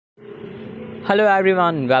Hello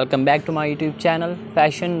everyone, welcome back to my YouTube channel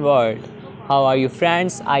Fashion World. How are you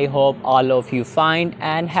friends? I hope all of you fine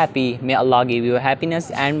and happy. May Allah give you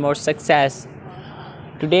happiness and more success.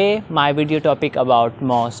 Today my video topic about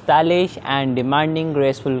more stylish and demanding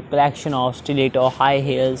graceful collection of stiletto high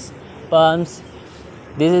heels pumps.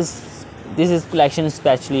 This is collection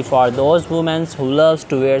especially for those women who loves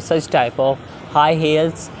to wear such type of high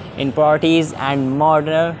heels in parties and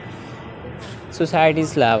modern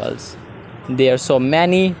society's levels. There are so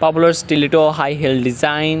many popular stiletto high heel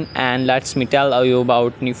design, and let me tell you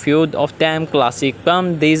about a few of them. Classic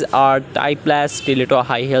pump. These are typeless stiletto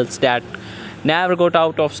high heels that never got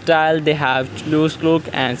out of style. They have loose look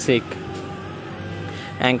and sick.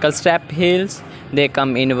 Ankle strap heels. They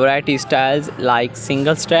come in variety styles like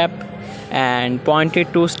single strap and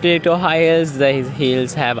pointed toe stiletto high heels. The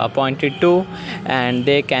heels have a pointed toe and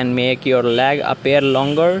they can make your leg appear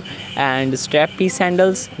longer. And strappy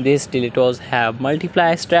sandals. These stilettos have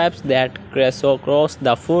multiple straps that cross across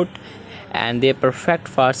the foot and they're perfect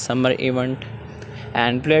for summer event.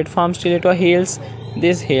 And platform stiletto heels.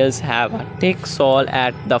 These heels have a thick sole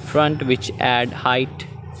at the front which add height.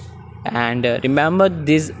 And remember,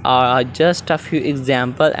 these are just a few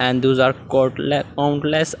examples, and those are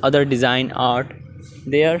countless other design art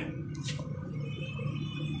there.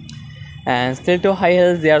 And stiletto high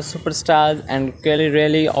heels, they are superstars and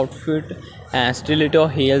really outfit. And stiletto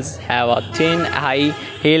heels have a thin high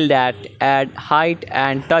heel that add height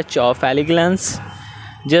and touch of elegance.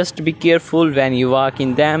 Just be careful when you walk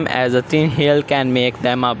in them, as a thin heel can make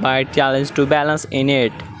them a bit challenge to balance in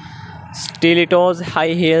it. Stilettos high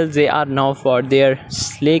heels, they are known for their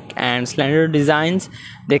sleek and slender designs.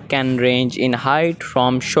 They can range in height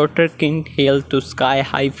from shorter king heels to sky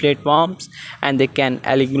high platforms, and they can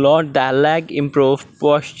elongate the leg, improve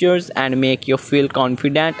postures and make you feel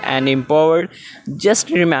confident and empowered. Just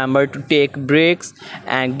remember to take breaks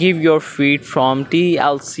and give your feet from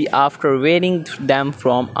TLC after wearing them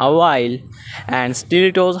from a while. And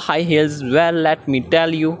stilettos high heels, well, let me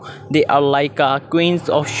tell you, they are like queens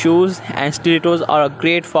of shoes. And stilettos are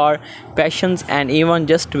great for passions and even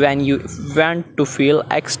just when you want to feel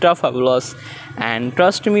extra fabulous. And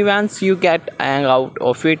trust me, once you get hang out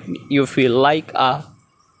of it, you feel like a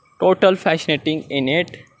total fascinating in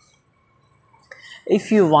it.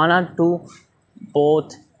 If you wanna do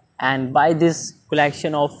both and buy this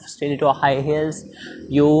collection of stiletto high heels,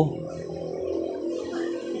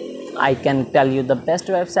 I can tell you the best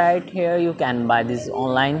website here. You can buy these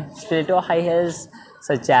online stiletto high heels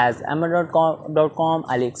such as Amazon.com,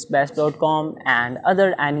 AliExpress.com and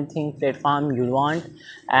other anything platform you want.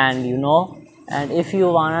 And and if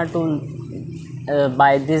you wanted to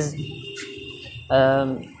buy this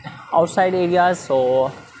outside areas,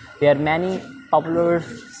 so there are many popular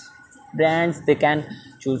brands. They can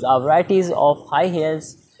choose a varieties of high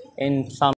heels in some